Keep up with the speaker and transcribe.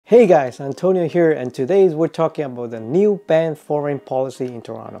Hey guys, Antonio here, and today we're talking about the new ban foreign policy in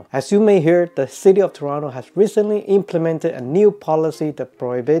Toronto. As you may hear, the city of Toronto has recently implemented a new policy that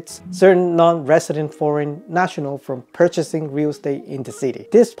prohibits certain non-resident foreign nationals from purchasing real estate in the city.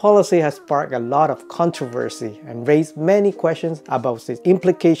 This policy has sparked a lot of controversy and raised many questions about its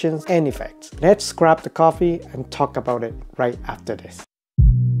implications and effects. Let's grab the coffee and talk about it right after this.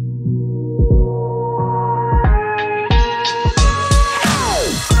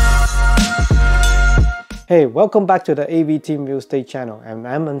 Hey, welcome back to the AV Team Real Estate channel, and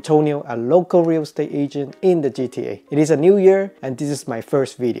I'm Antonio, a local real estate agent in the GTA. It is a new year and this is my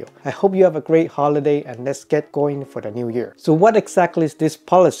first video. I hope you have a great holiday and let's get going for the new year. So what exactly is this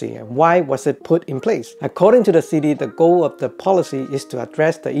policy and why was it put in place? According to the city, the goal of the policy is to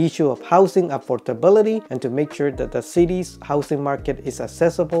address the issue of housing affordability and to make sure that the city's housing market is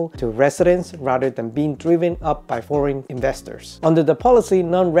accessible to residents rather than being driven up by foreign investors. Under the policy,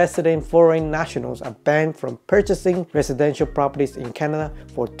 non-resident foreign nationals are banned from purchasing residential properties in Canada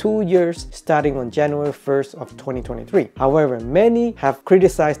for 2 years starting on January 1st of 2023. However, many have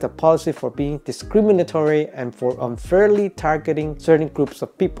criticized the policy for being discriminatory and for unfairly targeting certain groups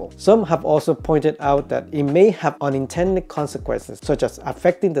of people. Some have also pointed out that it may have unintended consequences, such as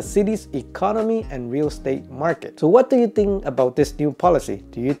affecting the city's economy and real estate market. So what do you think about this new policy?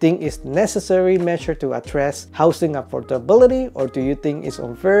 Do you think it's a necessary measure to address housing affordability, or do you think it's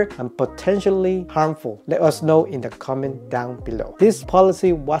unfair and potentially harmful? Let us know in the comment down below. This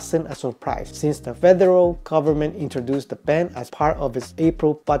policy wasn't a surprise since the federal government introduced the ban as part of its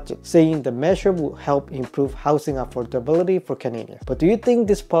April budget, saying the measure would help improve housing affordability for Canadians. But do you think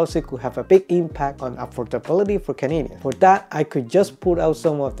this policy could have a big impact on affordability for Canadians? For that, I could just put out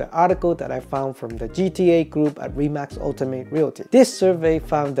some of the articles that I found from the GTA group at Remax Ultimate Realty. This survey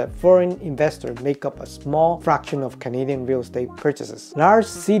found that foreign investors make up a small fraction of Canadian real estate purchases. Large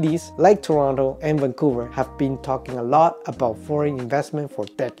cities like Toronto and Vancouver have been talking a lot about foreign investment for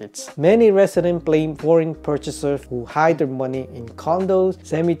decades. Many residents blame foreign purchasers who hide their money in condos,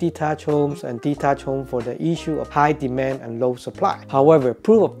 semi-detached homes, and detached homes for the issue of high demand and low supply. However,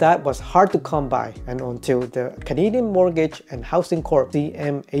 proof of that was hard to come by, and until the Canadian Mortgage and Housing Corp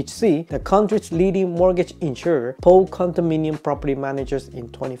 (CMHC), the country's leading mortgage insurer, polled condominium property managers in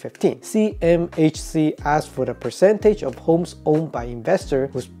 2015. CMHC asked for the percentage of homes owned by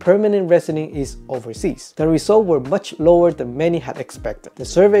investors whose permanent residence is overseas. The results were much lower than many had expected. The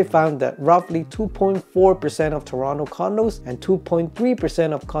survey found that roughly 2.4% of Toronto condos and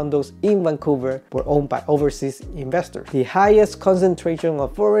 2.3% of condos in Vancouver were owned by overseas investors. The highest concentration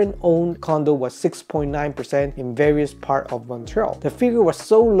of foreign-owned condo was 6.9% in various parts of Montreal. The figure was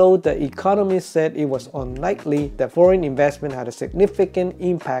so low that economists said it was unlikely that foreign investment had a significant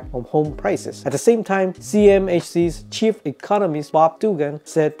impact on home prices. At the same time, CMHC's chief economist Bob Dugan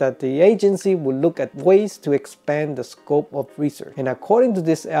said that the agency would look at ways to expand the scope of research. And according to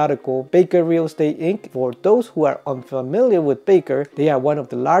this article, Baker Real Estate Inc., for those who are unfamiliar with Baker, they are one of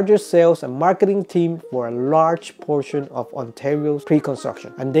the largest sales and marketing teams for a large portion of Ontario's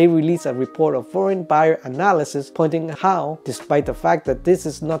pre-construction. And they released a report of foreign buyer analysis pointing how, despite the fact that this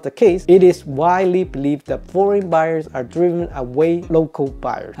is not the case, it is widely believed that foreign buyers are driven away local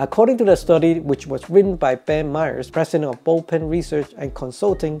buyers. According to the study, which was written by Ben Myers, president of Bullpen Research and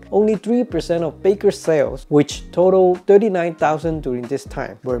Consulting, only 3% of Baker's sales, which totaled 39,000 during this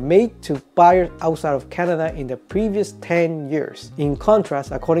time, were made to buyers outside of Canada in the previous 10 years. In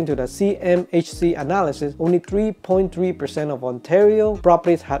contrast, according to the CMHC analysis, only 3.3% of Ontario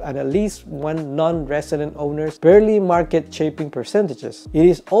properties had at least one non-resident owner, barely market-shaping percentages. It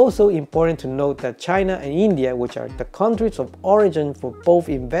is also important to note that China and India, which are the countries of origin for both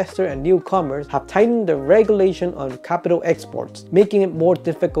investors and newcomers, have tightened the regulation on capital exports, making it more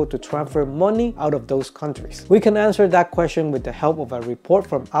difficult to transfer money out of those countries. We can answer that question with the help of a report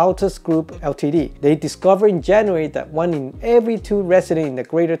from Altus Group Ltd. They discovered in January that 1 in every 2 residents in the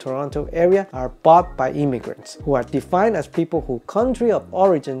Greater Toronto area are bought by immigrants, who are defined as people whose country of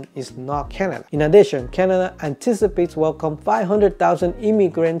origin is not Canada. In addition, Canada anticipates welcome 500,000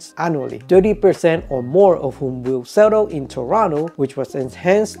 immigrants annually, 30% or more of whom will settle in Toronto, which will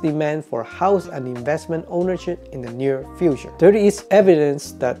enhance demand for house and investment ownership in the near future. There is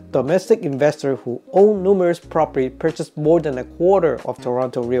evidence that domestic investors who own numerous properties purchased more than a quarter of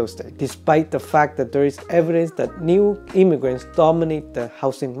Toronto real estate, despite the fact that there is evidence that new immigrants dominate the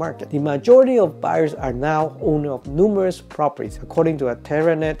housing market. The majority of buyers are now owners of numerous properties, according to a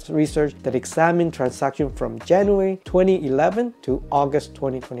TerraNet research that examined transactions from January 2011 to August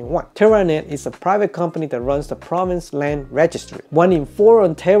 2021. TerraNet is a private company that runs the province land registry. 1 in 4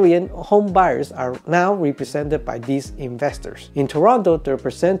 Ontarian home buyers are now represented by these investors. In Toronto, their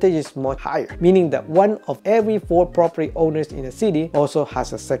percentage is much higher, meaning that 1 of every 4 property owners in the city also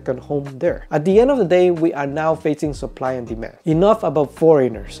has a second home there. At the end of the day, we are now facing supply and demand. Enough about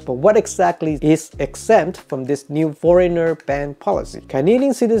foreigners, but what exactly is exempt from this new foreigner ban policy?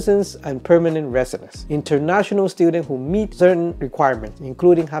 Canadian citizens and permanent residents. International students who meet certain requirements,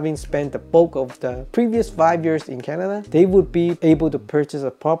 including having spent the bulk of the previous 5 years in Canada, they would be able to purchase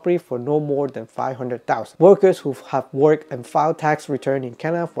a property for no more than $500,000. Workers who have worked and filed tax return in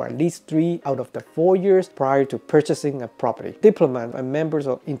Canada for at least 3 out of the 4 years prior to purchasing a property. Diplomats and members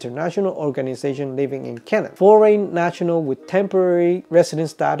of international organizations living in Canada. Foreign nationals with temporary resident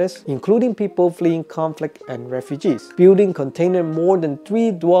status, including people fleeing conflict and refugees. Building containing more than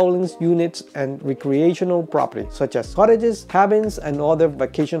 3 dwellings units and recreational property, such as cottages, cabins, and other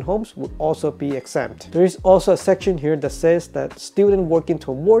vacation homes would also be exempt. There is also a section here that says that students working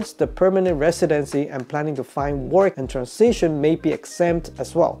towards the permanent residency and planning to find work and transition may be exempt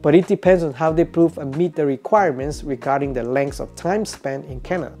as well, but it depends on how they prove and meet the requirements regarding the length of time spent in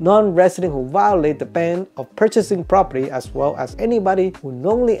Canada. Non-residents who violate the ban of purchasing property, as well as anybody who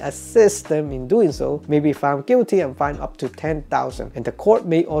knowingly assists them in doing so, may be found guilty and fined up to $10,000, and the court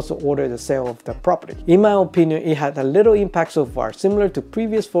may also order the sale of the property. In my opinion, it had a little impact so far, similar to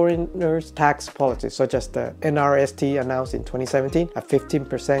previous foreigners tax policies, such as the NRST announced in 2017, a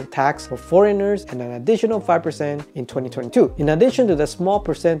 15% tax for foreigners and an additional 5% in 2022. In addition to the small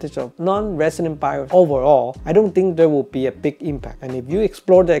percentage of non-resident buyers overall, I don't think there will be a big impact. And if you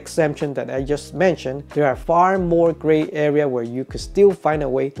explore the exemption that I just mentioned, there are far more gray area where you could still find a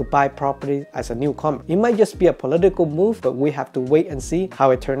way to buy property as a newcomer. It might just be a political move, but we have to wait and see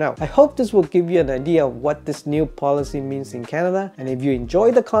how it turns out. I hope this will give you an idea of what this new policy means in Canada. And if you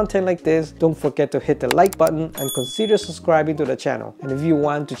enjoy the content like this, don't forget to hit the like button and consider subscribing to the channel. And if you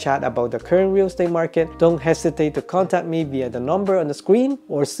want to chat about the current real estate market, don't hesitate to contact me via the number on the screen,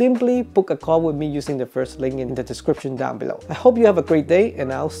 or simply book a call with me using the first link in the description down below. I hope you have a great day,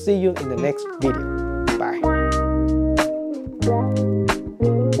 and I'll see you in the next video.